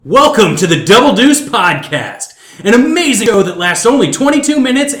Welcome to the Double Deuce Podcast, an amazing show that lasts only 22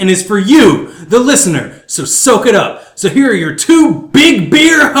 minutes and is for you, the listener, so soak it up. So here are your two big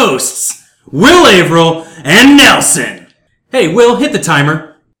beer hosts, Will Averill and Nelson. Hey, Will, hit the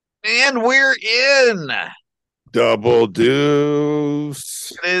timer. And we're in. Double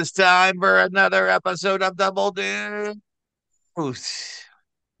Deuce. It is time for another episode of Double Deuce.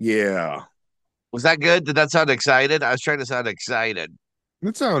 Yeah. Was that good? Did that sound excited? I was trying to sound excited.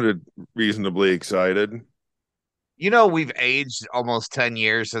 It sounded reasonably excited. You know, we've aged almost 10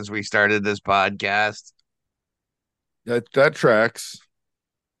 years since we started this podcast. That tracks.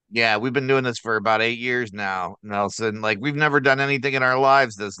 Yeah, we've been doing this for about 8 years now, Nelson. Like, we've never done anything in our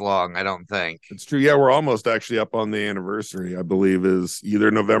lives this long, I don't think. It's true. Yeah, we're almost actually up on the anniversary, I believe, is either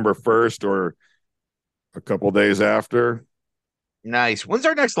November 1st or a couple days after. Nice. When's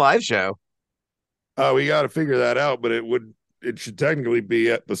our next live show? We got to figure that out, but it should technically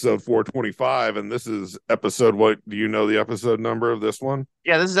be episode 425, and this is episode, what do you know the episode number of this one?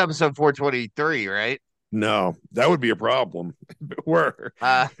 Yeah, this is episode 423, right? No, that would be a problem. We're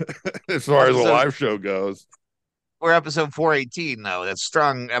as far as a live show goes. We're episode 418, though. That's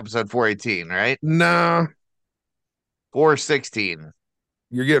strong episode 418, right? Nah, 416.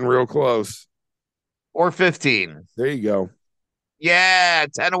 you're getting real close. Or 15. There you go. Yeah,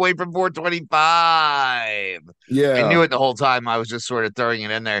 10 away from 425. Yeah. I knew it the whole time. I was just sort of throwing it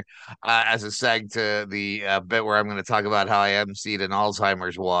in there as a seg to the bit where I'm going to talk about how I emceed an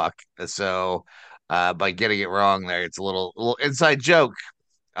Alzheimer's walk. So by getting it wrong there, it's a little inside joke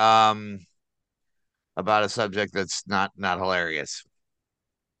about a subject that's not hilarious.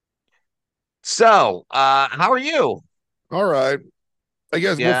 So, how are you? All right. I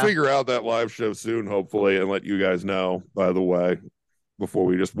guess Yeah. we'll figure out that live show soon, hopefully, and let you guys know, by the way, before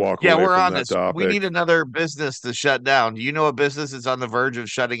we just walk away Yeah, we're from on that this. topic. We need another business to shut down. Do you know a business that's on the verge of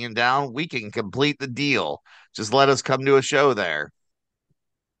shutting it down? We can complete the deal. Just let us come to a show there.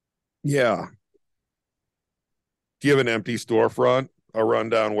 Yeah. Do you have an empty storefront, a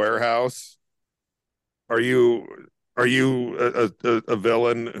rundown warehouse? Are you a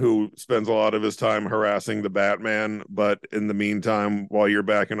villain who spends a lot of his time harassing the Batman, but in the meantime, while you're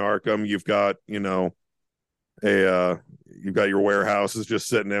back in Arkham, you've got, you've got your warehouse is just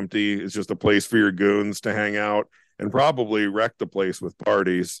sitting empty. It's just a place for your goons to hang out and probably wreck the place with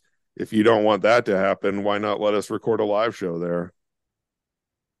parties. If you don't want that to happen, why not let us record a live show there?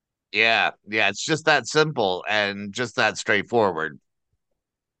 Yeah, it's just that simple and just that straightforward.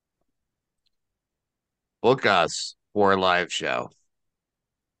 Book us for a live show.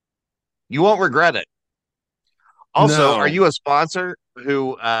 You won't regret it. Also, No. Are you a sponsor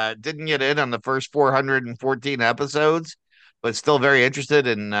who didn't get in on the first 414 episodes, but still very interested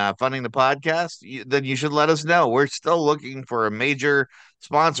in funding the podcast? Then you should let us know. We're still looking for a major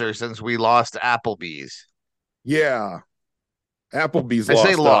sponsor since we lost Applebee's. Yeah. Applebee's I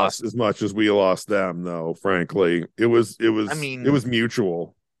say lost us as much as we lost them, though, frankly. It was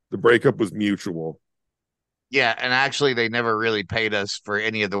mutual. The breakup was mutual. Yeah, and actually they never really paid us for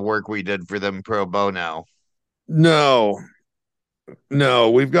any of the work we did for them pro bono. No,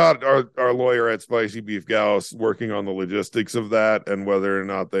 we've got our lawyer at Spicy Beef Gauss working on the logistics of that and whether or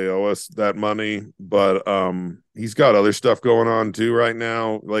not they owe us that money. But he's got other stuff going on too right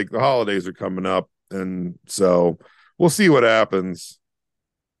now. Like the holidays are coming up, and so we'll see what happens.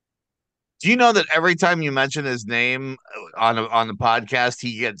 Do you know that every time you mention his name on the podcast,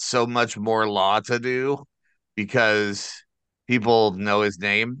 he gets so much more law to do because people know his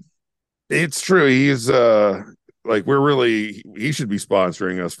name? It's true. He's he should be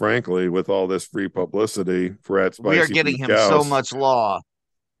sponsoring us, frankly, with all this free publicity for at Spicy We are getting Beef him Gauss. so much law.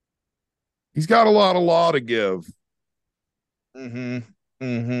 He's got a lot of law to give.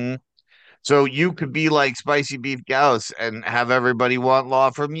 So you could be like Spicy Beef Gauss and have everybody want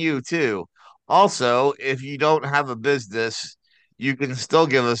law from you too. Also, if you don't have a business, you can still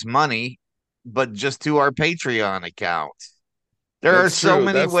give us money, but just to our Patreon account. There are so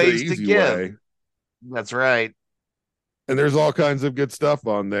many ways to give. That's right. And there's all kinds of good stuff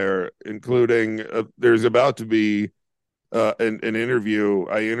on there, including there's about to be an interview.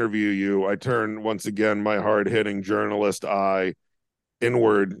 I interview you. I turn once again my hard-hitting journalist eye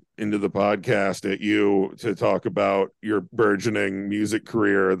inward into the podcast at you to talk about your burgeoning music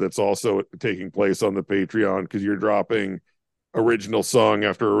career that's also taking place on the Patreon because you're dropping original song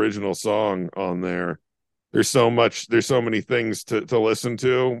after original song on there. There's so many things to listen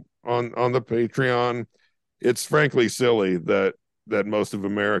to on the Patreon. It's frankly silly that most of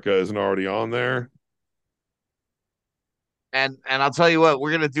America isn't already on there. And I'll tell you what,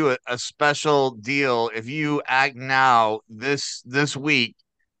 we're gonna do a special deal. If you act now this week,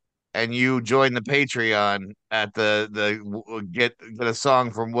 and you join the Patreon at the get a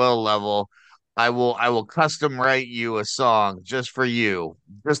song from Will level, I will custom write you a song just for you.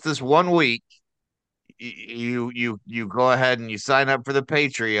 Just this one week, you go ahead and you sign up for the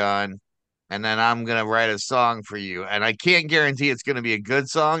Patreon, and then I'm gonna write a song for you. And I can't guarantee it's gonna be a good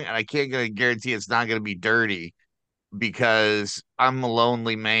song, and I can't gonna guarantee it's not gonna be dirty because I'm a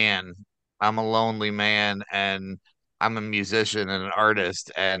lonely man. I'm a lonely man, and I'm a musician and an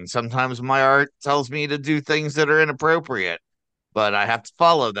artist, and sometimes my art tells me to do things that are inappropriate, but I have to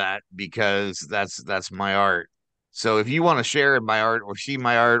follow that because that's my art. So if you want to share in my art or see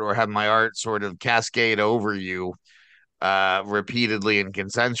my art or have my art sort of cascade over you repeatedly and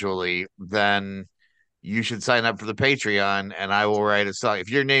consensually, then you should sign up for the Patreon and I will write a song. If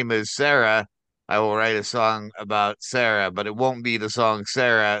your name is Sarah, I will write a song about Sarah, but it won't be the song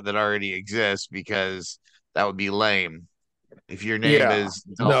Sarah that already exists because that would be lame. If your name Yeah. is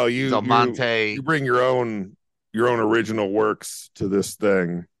No, Del you Monte, bring your own original works to this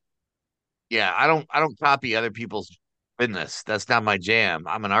thing. yeah, I don't copy other people's business. That's not my jam.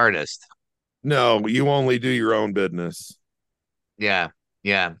 I'm an artist. No, you only do your own business. Yeah,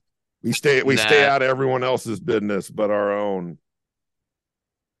 yeah. We stay That out of everyone else's business but our own.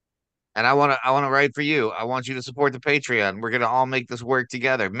 and I want to write for you. I want you to support the Patreon. We're gonna all make this work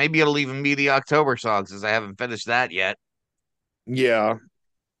together. Maybe it'll even be the October songs, since I haven't finished that yet. Yeah,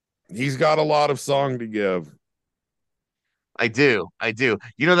 he's got a lot of song to give. I do. I do.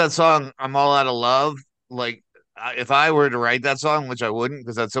 You know that song, I'm All Out of Love? Like, if I were to write that song, which I wouldn't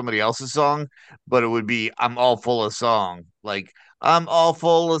because that's somebody else's song, but it would be I'm all full of song. Like, I'm all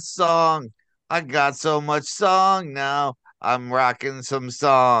full of song. I got so much song now. I'm rocking some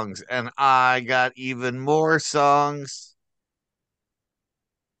songs, and I got even more songs.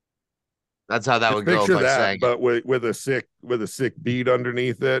 That's how that Just would go if picture I that, sang it. but with a sick beat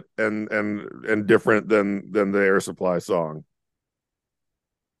underneath it, and different than the Air Supply song.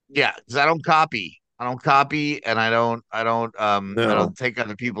 Yeah, because I don't copy. I don't copy, and I No, don't take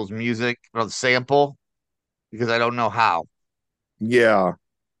other people's music. I don't sample because I don't know how. yeah,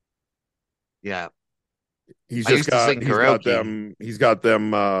 Yeah. he's I just used to got sing karaoke. he's got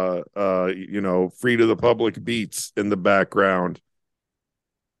them free to the public beats in the background.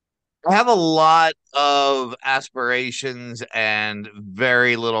 I have a lot of aspirations and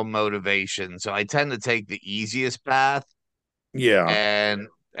very little motivation. So I tend to take the easiest path Yeah.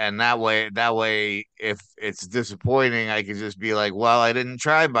 and that way if it's disappointing, I could just be like, well, I didn't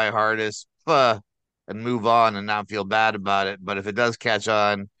try my hardest, and move on and not feel bad about it. But if it does catch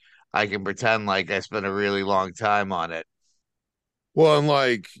on, I can pretend like I spent a really long time on it. Well, and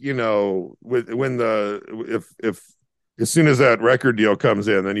like, with when the if as soon as that record deal comes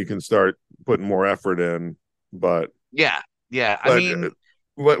in, then you can start putting more effort in. But Yeah. Yeah. I but mean,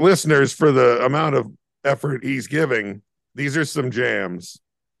 what listeners, for the amount of effort he's giving, these are some jams.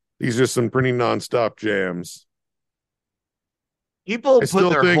 These are some pretty nonstop jams. people I put still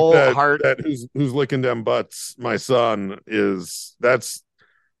their think whole heart. that who's licking them butts, my son, is that's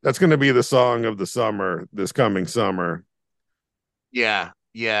going to be the song of the summer this coming summer. Yeah.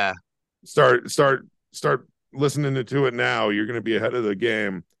 Yeah. Start listening to it now. You're going to be ahead of the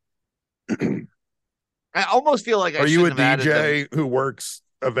game. I almost feel like I Are you a shouldn't have added them. DJ who works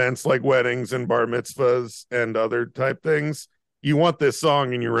events like weddings and bar mitzvahs and other type things? You want this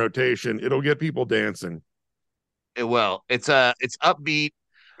song in your rotation. It'll get people dancing. It will. It's upbeat.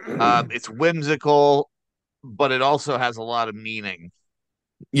 It's whimsical, but it also has a lot of meaning.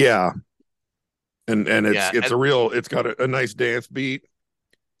 Yeah. And Yeah, it's a real, it's got a nice dance beat.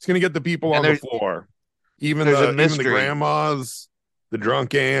 It's going to get the people and on the floor. Even there's a the mystery. grandmas, the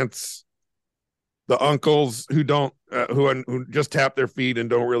drunk aunts, the uncles who don't who just tap their feet and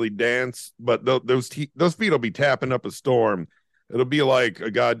don't really dance, but those feet will be tapping up a storm. It'll be like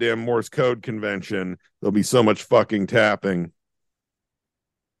a goddamn Morse code convention. There'll be so much fucking tapping.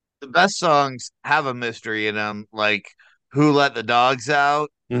 The best songs have a mystery in them, like "Who Let the Dogs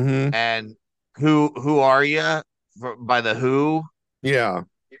Out" Mm-hmm. and "Who Are You" by the Who, Yeah,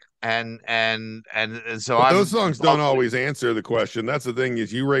 and so but those I'm songs don't always answer the question. That's the thing,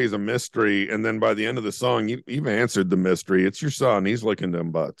 is you raise a mystery, and then by the end of the song, you've answered the mystery. It's your son. He's licking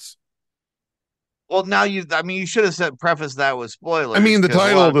them butts. well now you. I mean, you should have said preface that with I spoilers mean, the because a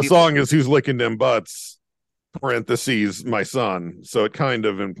title lot of of the people. song is "Who's Licking Them Butts," parentheses my son, so it kind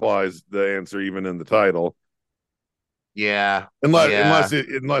of implies the answer even in the title, Yeah, unless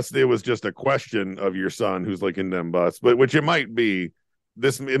yeah, it was just a question of your son who's licking them butts, but which it might be.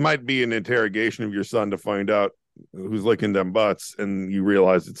 It might be an interrogation of your son to find out who's licking them butts, and you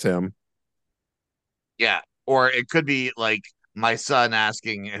realize it's him. yeah. Or it could be like my son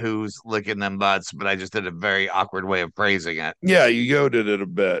asking who's licking them butts, but I just did a very awkward way of phrasing it. Yeah, you goaded it a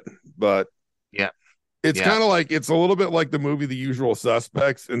bit, but Yeah, it's yeah. kind of like it's a little bit like the movie The Usual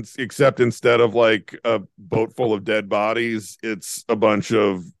Suspects, and except instead of like a boat full of dead bodies, it's a bunch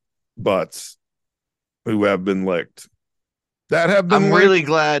of butts who have been licked. That have been I'm really licked.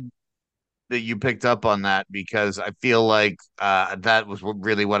 glad that you picked up on that because I feel like that was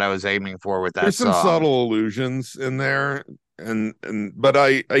really what I was aiming for with that There's some song. subtle allusions in there, and but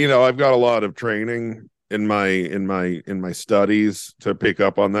I've got a lot of training in my studies to pick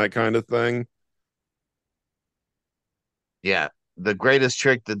up on that kind of thing. Yeah. The greatest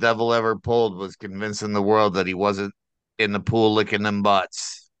trick the devil ever pulled was convincing the world that he wasn't in the pool licking them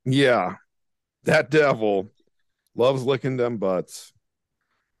butts. Yeah, that devil loves licking them butts,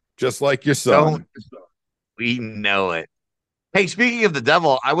 just like your Don't son. we know it? Hey, speaking of the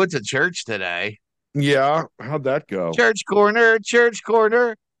devil, I went to church today. Yeah, how'd that go? Church corner, church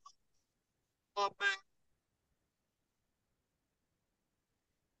corner.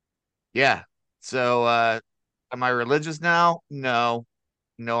 Yeah. So am I religious now? No.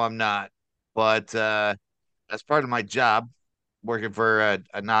 No, I'm not. But as part of my job, working for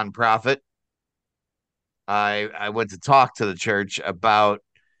a nonprofit, I went to talk to the church about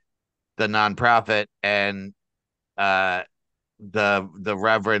the nonprofit, and uh, the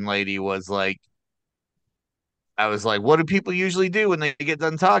reverend lady was like, I was like, what do people usually do when they get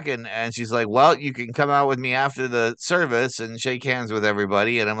done talking? And she's like, well, you can come out with me after the service and shake hands with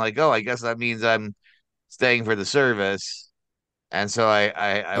everybody. And I'm like, oh, I guess that means I'm staying for the service. And so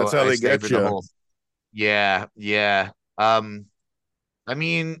That's how I they stayed for get the you. whole. Yeah, yeah. I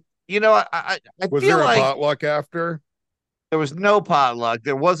mean, I Was feel there a like potluck after? there was no potluck.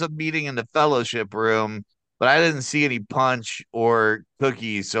 There was a meeting in the fellowship room, but I didn't see any punch or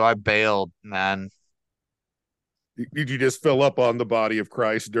cookies, so I bailed, man. Did you just fill up on the body of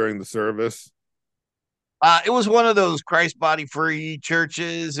Christ during the service? It was one of those Christ body free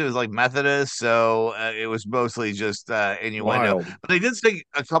churches. It was like Methodist, so it was mostly just innuendo. Wild. But they did sing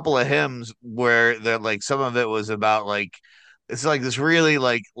a couple of hymns where they're like some of it was about like it's like this really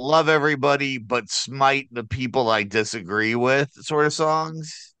like love everybody but smite the people I disagree with sort of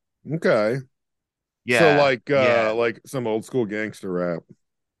songs. Okay. So Yeah, yeah. like some old school gangster rap.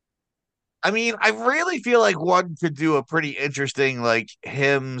 I mean, I really feel like one could do a pretty interesting like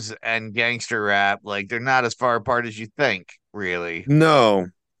hymns and gangster rap. Like they're not as far apart as you think, really. No.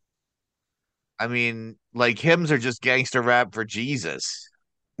 I mean, like hymns are just gangster rap for Jesus.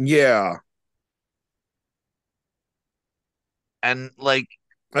 Yeah. And like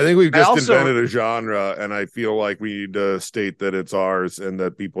I think we've I just also invented a genre, and I feel like we need to state that it's ours and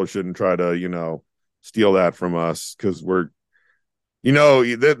that people shouldn't try to, steal that from us because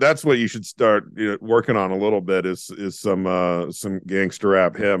that's what you should start working on a little bit is some gangster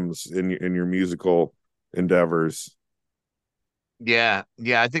rap hymns in your musical endeavors. yeah,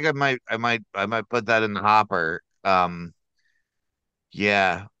 yeah, I think I might put that in the hopper.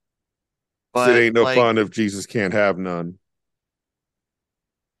 Yeah, 'Cause it but ain't no like fun if Jesus can't have none.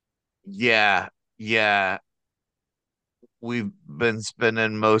 yeah, yeah, we've been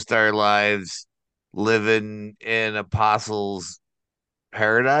spending most our lives living in apostles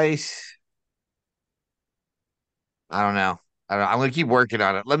paradise. I don't know. I'm gonna keep working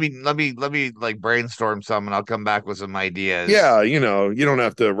on it. Let me like brainstorm some, and I'll come back with some ideas. Yeah, you don't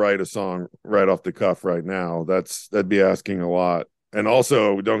have to write a song right off the cuff right now. That'd be asking a lot. And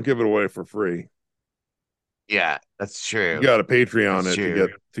also, don't give it away for free. Yeah, that's You true. got to Patreon That's it true.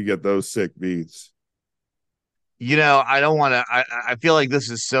 to get those sick beats. I don't want to. I feel like this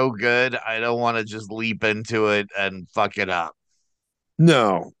is so good. I don't want to just leap into it and fuck it up.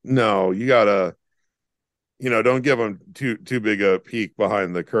 No, no, you gotta, don't give them too big a peek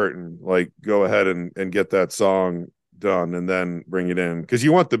behind the curtain. Like, go ahead and get that song done, and then bring it in because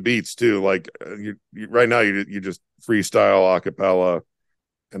you want the beats too. Like, right now you just freestyle a cappella,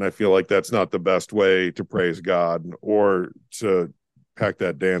 and I feel like that's not the best way to praise God or to pack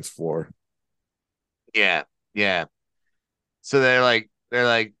that dance floor. Yeah, yeah. So they're like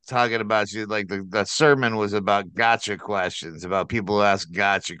talking about you. Like the sermon was about gotcha questions, about people who ask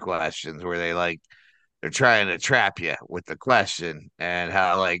gotcha questions, where they're trying to trap you with the question, and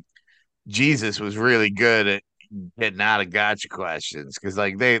how like Jesus was really good at getting out of gotcha questions because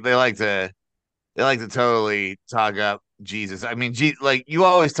like they like to totally talk up Jesus. I mean, like you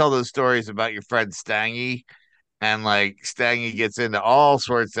always tell those stories about your friend Stangy, and like Stangy gets into all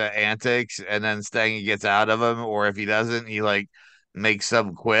sorts of antics, and then Stangy gets out of them, or if he doesn't, he like makes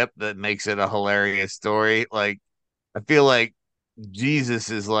some quip that makes it a hilarious story. Like I feel like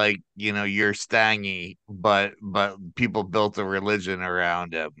Jesus is like, you're Stangy, but people built a religion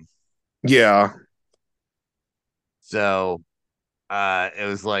around him. Yeah. So it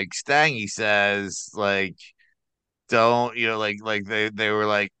was like Stangy says, like, don't, like they were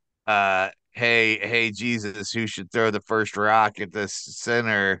like, hey Jesus, who should throw the first rock at this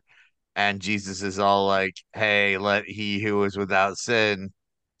sinner? And Jesus is all like, hey, let he who is without sin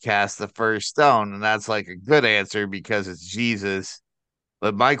cast the first stone. And that's like a good answer because it's Jesus.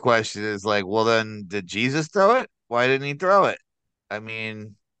 But my question is like, well, then did Jesus throw it? Why didn't he throw it? I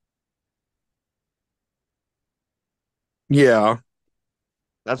mean, Yeah.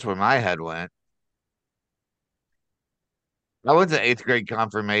 that's where my head went. I went to eighth grade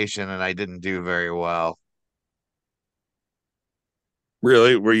confirmation and I didn't do very well.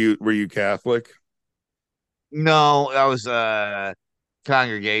 Really? Were you Catholic? No, I was a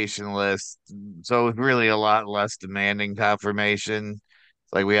congregationalist, so it was really a lot less demanding confirmation.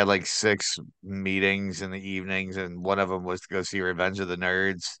 Like we had like six meetings in the evenings, and one of them was to go see Revenge of the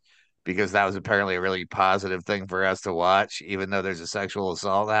Nerds because that was apparently a really positive thing for us to watch, even though there's a sexual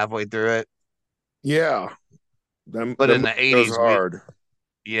assault halfway through it. Yeah. That But that in movie the goes '80s, hard.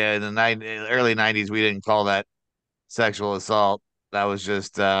 in the early '90s, we didn't call that sexual assault. That was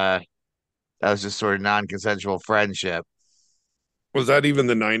just sort of non-consensual friendship. Was that even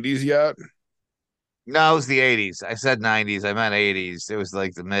the 90s yet? No, it was the '80s. I said '90s. I meant '80s. It was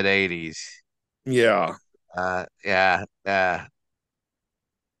like the mid '80s. Yeah. Yeah, yeah.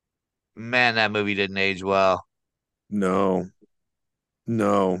 Man, that movie didn't age well. No.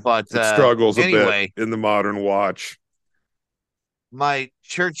 No. But It struggles a bit anyway, in the modern watch. my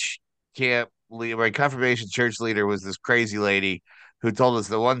church my confirmation church leader was this crazy lady who told us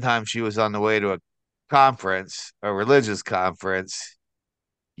that one time she was on the way to a conference, a religious conference,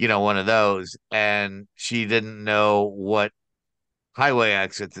 one of those, and she didn't know what highway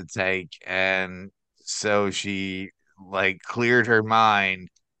exit to take, and so she like cleared her mind,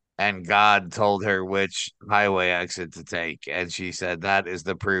 and God told her which highway exit to take, and she said that is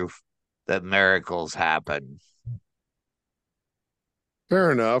the proof that miracles happen.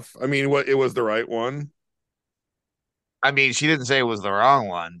 Fair enough. I mean, what it was the right one. I mean, she didn't say it was the wrong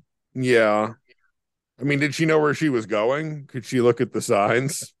one. Yeah. I mean, did she know where she was going? Could she look at the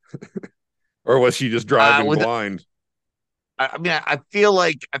signs? Or was she just driving With blind? I mean, I feel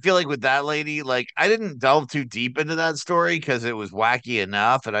like with that lady, like I didn't delve too deep into that story because it was wacky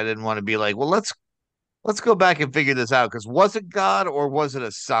enough, and I didn't want to be like, well, let's go back and figure this out because was it God or was it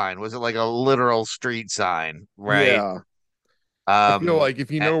a sign? Was it like a literal street sign, right? Yeah. I feel Um, like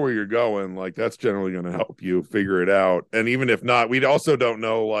if you eh, know where you're going, like that's generally going to help you figure it out. And even if not, we also don't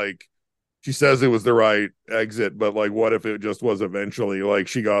know, like, she says it was the right exit, but like, what if it just was eventually like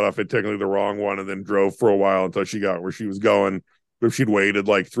she got off at technically the wrong one and then drove for a while until she got where she was going? But if she'd waited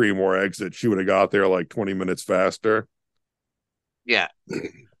like three more exits, she would have got there like 20 minutes faster. yeah,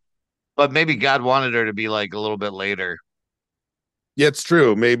 but maybe God wanted her to be like a little bit later. Yeah, it's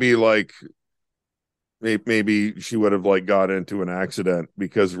true. Maybe like maybe she would have like got into an accident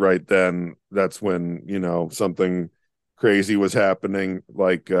because right then that's when something crazy was happening,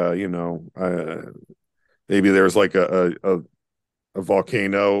 like maybe there's like a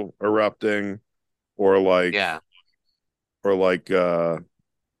volcano erupting, or like Yeah. or like a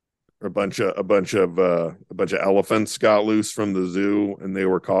bunch of elephants got loose from the zoo and they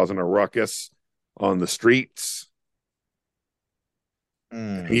were causing a ruckus on the streets.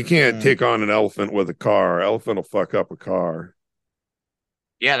 You can't Mm. take on an elephant with a car. Elephant will fuck up a car.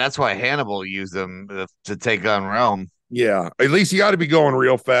 Yeah, that's why Hannibal used them to take on Rome. Yeah, at least you got to be going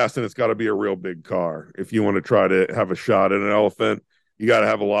real fast, and it's got to be a real big car if you want to try to have a shot at an elephant. You got to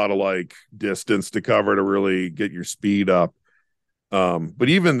have a lot of like distance to cover to really get your speed up. But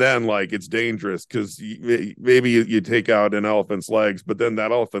even then, like it's dangerous because maybe you take out an elephant's legs, but then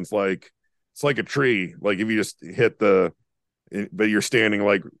that elephant's like it's like a tree. Like if you just hit but you're standing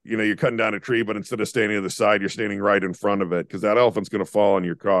like you're cutting down a tree, but instead of standing to the side, you're standing right in front of it because that elephant's going to fall on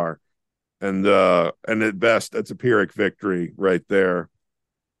your car. And at best that's a Pyrrhic victory right there.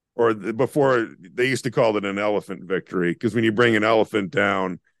 Or before they used to call it an elephant victory because when you bring an elephant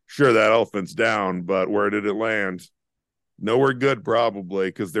down, sure that elephant's down, but where did it land? Nowhere good, probably,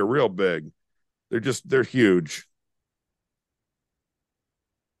 because they're real big. They're huge.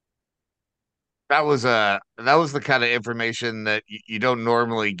 That was the kind of information that you don't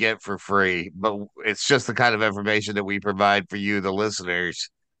normally get for free, but it's just the kind of information that we provide for you, the listeners.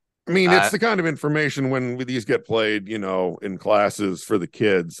 I mean, it's Uh, the kind of information when these get played, in classes for the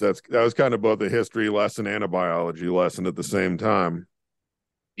kids. That was kind of both a history lesson and a biology lesson at the same time.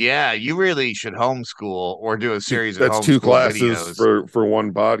 Yeah, you really should homeschool or do a series of That's two homeschool classes videos. for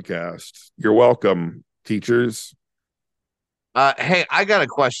one podcast. You're welcome, teachers. Hey, I got a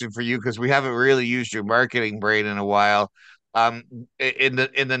question for you because we haven't really used your marketing brain in a while. Um, in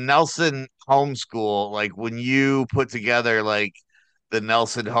the Nelson homeschool, like when you put together like the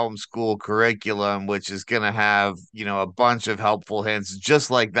Nelson homeschool curriculum, which is going to have, a bunch of helpful hints,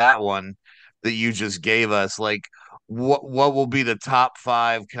 just like that one that you just gave us, like what will be the top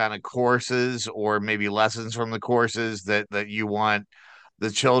five kind of courses or maybe lessons from the courses that you want the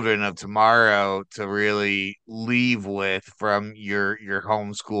children of tomorrow to really leave with from your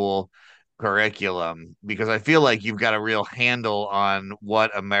homeschool curriculum, because I feel like you've got a real handle on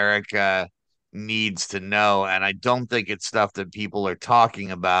what America needs to know, and I don't think it's stuff that people are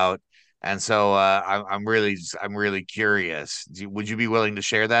talking about. And so I'm really curious. Would you be willing to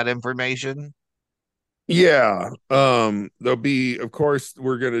share that information? Yeah. There'll be, of course,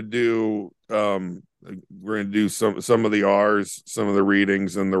 we're gonna do some of the R's, some of the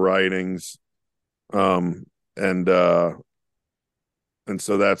readings and the writings. Um, and and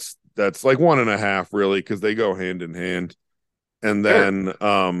so that's like one and a half really, because they go hand in hand. And Sure. then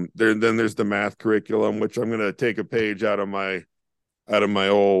there's the math curriculum, which I'm gonna take a page out of my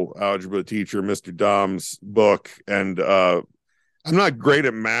old algebra teacher, Mr. Dom's book. And I'm not great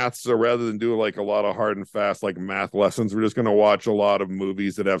at math, so rather than do like a lot of hard and fast like math lessons, we're just going to watch a lot of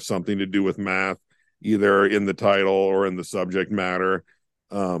movies that have something to do with math, either in the title or in the subject matter.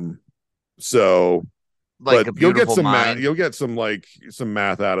 Um, so, Like but a you'll get beautiful some math, mind. you'll get some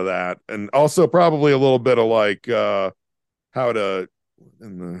math out of that, and also probably a little bit of like how to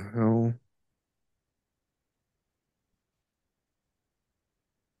in the hell.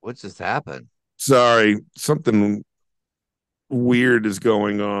 What just happened? Sorry, something weird is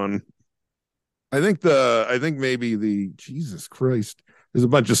going on. I think maybe the Jesus Christ. There's a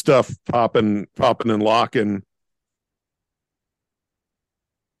bunch of stuff popping and locking.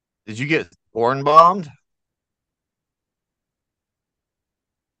 Did you get porn bombed?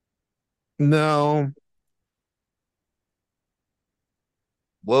 No,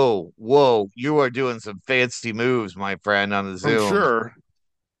 Whoa, whoa, you are doing some fancy moves, my friend, on the I'm Zoom. sure.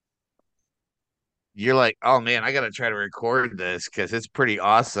 You're like, oh man, I gotta try to record this because it's pretty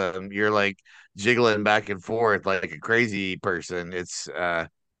awesome. You're like jiggling back and forth like a crazy person.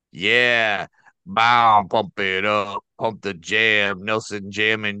 Yeah, bow, pump it up, pump the jam, Nelson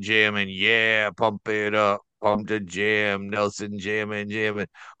jamming, jamming, yeah, pump it up, pump the jam, Nelson jamming, jamming.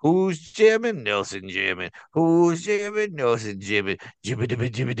 Who's jamming? Nelson jamming. Who's jamming? Nelson jamming. Jibba dibba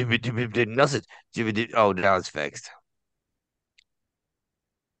dibba dibba dibba dibba. Nelson jibba dibba. Oh, now it's fixed.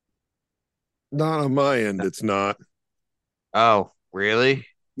 Not on my end, it's not. Oh, really?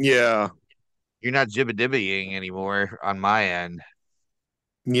 Yeah. You're not jibba dibbying anymore on my end.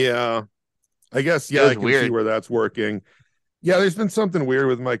 Yeah. I guess, It yeah, I was can see weird. where that's working. Yeah, there's been something weird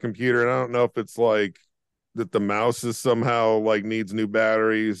with my computer, and I don't know if it's like that the mouse is somehow like needs new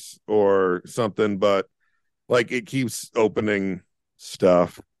batteries or something, but like it keeps opening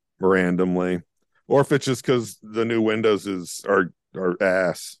stuff randomly. Or if it's just because the new Windows are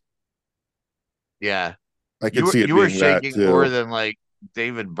ass. Yeah. I You could were see it you were being that shaking more too. than like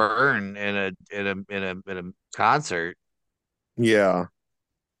David Byrne in a concert. Yeah,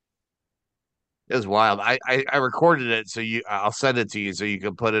 It was wild. I recorded it so I'll send it to you so you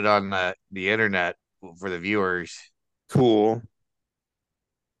can put it on the internet for the viewers. cool.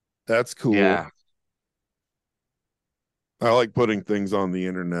 That's cool. Yeah. I like putting things on the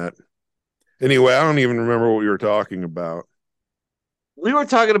internet. Anyway, I don't even remember what we were talking about. We were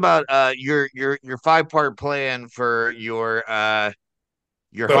talking about your 5-part plan for your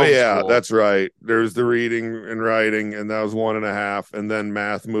Oh yeah, homeschool. that's right. There's the reading and writing, and that was one and a half, and then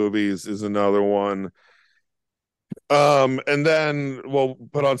math movies is another one. And then we'll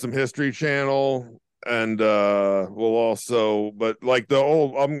put on some History Channel, and we'll also, but like the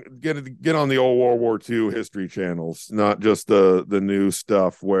old, I'm gonna get on the old World War II History channels, not just the new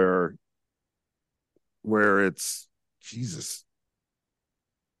stuff where it's Jesus.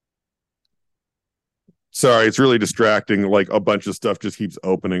 Sorry, it's really distracting. Like a bunch of stuff just keeps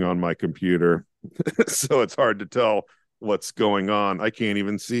opening on my computer, so it's hard to tell what's going on. I can't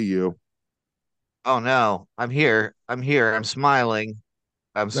even see you. Oh no, I'm here. I'm here. I'm smiling.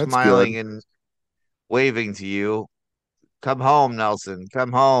 I'm That's good. smiling and waving to you. Come home, Nelson.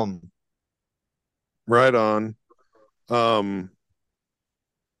 Come home. Right on. Um,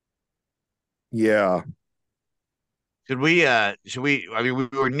 yeah, Should we I mean we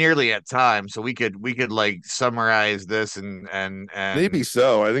were nearly at time, so we could like summarize this and maybe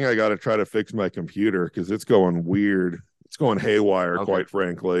so. I think I got to try to fix my computer because it's going weird. It's going haywire, Okay. quite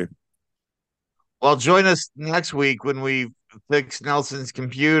frankly. Well, join us next week when we fix Nelson's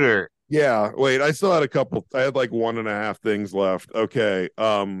computer. Yeah, wait, I still had a couple. I had like 1.5 things left. Okay.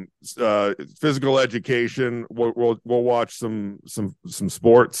 Physical education. We'll watch some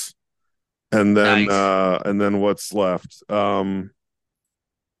sports, and then what's left? Debate.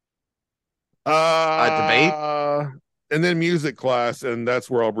 And then music class, and that's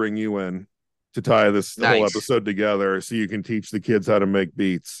where I'll bring you in to tie this whole episode together, so you can teach the kids how to make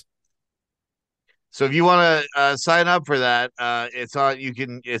beats. So if you want to sign up for that, it's on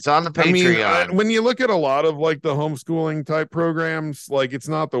the Patreon. I mean, when you look at a lot of like the homeschooling type programs, like it's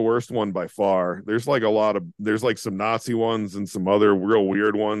not the worst one by far. There's like there's like some Nazi ones and some other real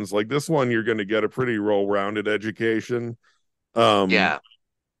weird ones. Like this one, you're going to get a pretty well-rounded education. Yeah.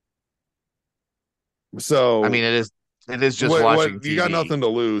 So I mean, it is just watching TV. You got nothing to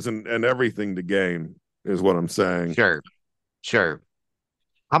lose and everything to gain, is what I'm saying. Sure.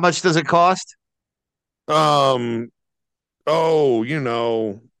 How much does it cost? We'll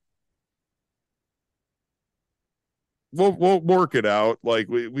work it out. Like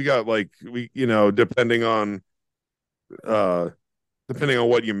we got like depending on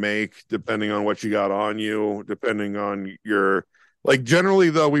what you make, depending on what you got on you, depending on your, like, generally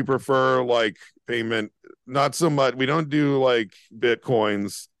though we prefer like payment, not so much. We don't do like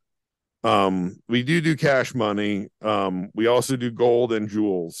Bitcoins. We do cash money. We also do gold and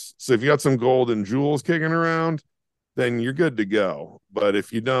jewels. So if you got some gold and jewels kicking around, then you're good to go. But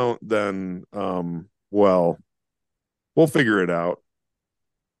if you don't, then well, we'll figure it out.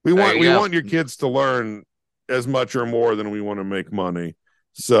 We want your kids to learn as much or more than we want to make money.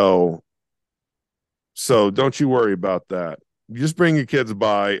 So don't you worry about that. Just bring your kids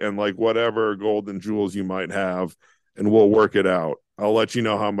by and like whatever gold and jewels you might have, and we'll work it out. I'll let you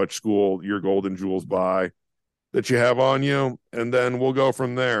know how much school your gold and jewels buy that you have on you, and then we'll go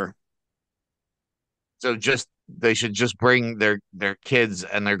from there. So they should just bring their kids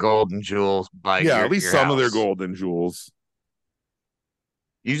and their gold and jewels by at least some house. of their gold and jewels.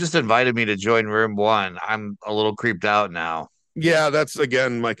 You just invited me to join room 1. I'm a little creeped out now. Yeah, that's,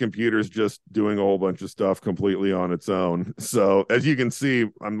 again, my computer's just doing a whole bunch of stuff completely on its own. So as you can see,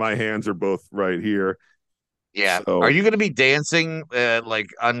 my hands are both right here. Yeah. So, are you going to be dancing like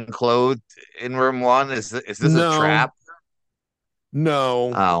unclothed in room 1? Is this a trap?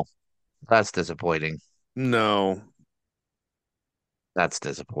 No. Oh, that's disappointing. No. That's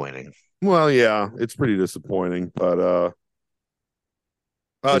disappointing. Well, yeah, it's pretty disappointing, but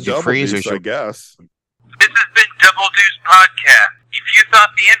double deuce, I guess. This has been Double Deuce Podcast. If you thought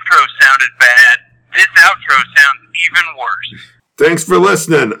the intro sounded bad, this outro sounds even worse. Thanks for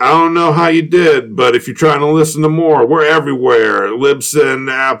listening. I don't know how you did, but if you're trying to listen to more, we're everywhere.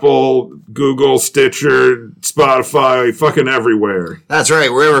 Libsyn, Apple, Google, Stitcher, Spotify, fucking everywhere. That's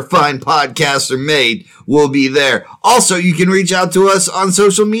right. Wherever fine podcasts are made, we'll be there. Also, you can reach out to us on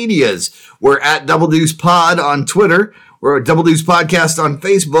social medias. We're at Double Deuce Pod on Twitter. We're at Double Deuce Podcast on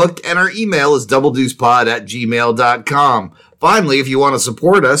Facebook, and our email is doubledeucepod@gmail.com. Finally, if you want to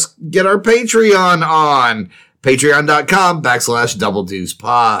support us, get our Patreon on patreon.com/Double Deuce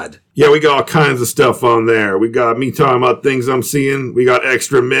Pod. Yeah, we got all kinds of stuff on there. We got me talking about things I'm seeing. We got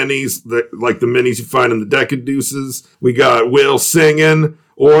extra minis, like the minis you find in the deck of deuces. We got Will singing.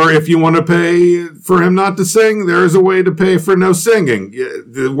 Or if you want to pay for him not to sing, there is a way to pay for no singing.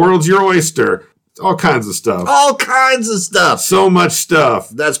 The world's your oyster. All kinds of stuff. All kinds of stuff. So much stuff.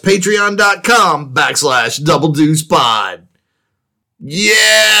 That's patreon.com/Double Deuce Pod.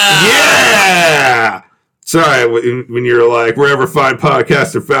 Yeah! Yeah! Sorry, when you're like, wherever fine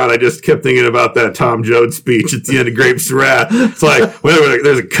podcasts are found, I just kept thinking about that Tom Jones speech at the end of Grapes of Wrath. It's like, whenever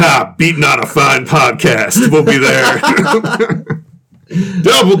there's a cop beating on a fine podcast, we'll be there.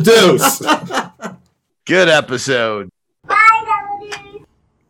 Double deuce. Good episode.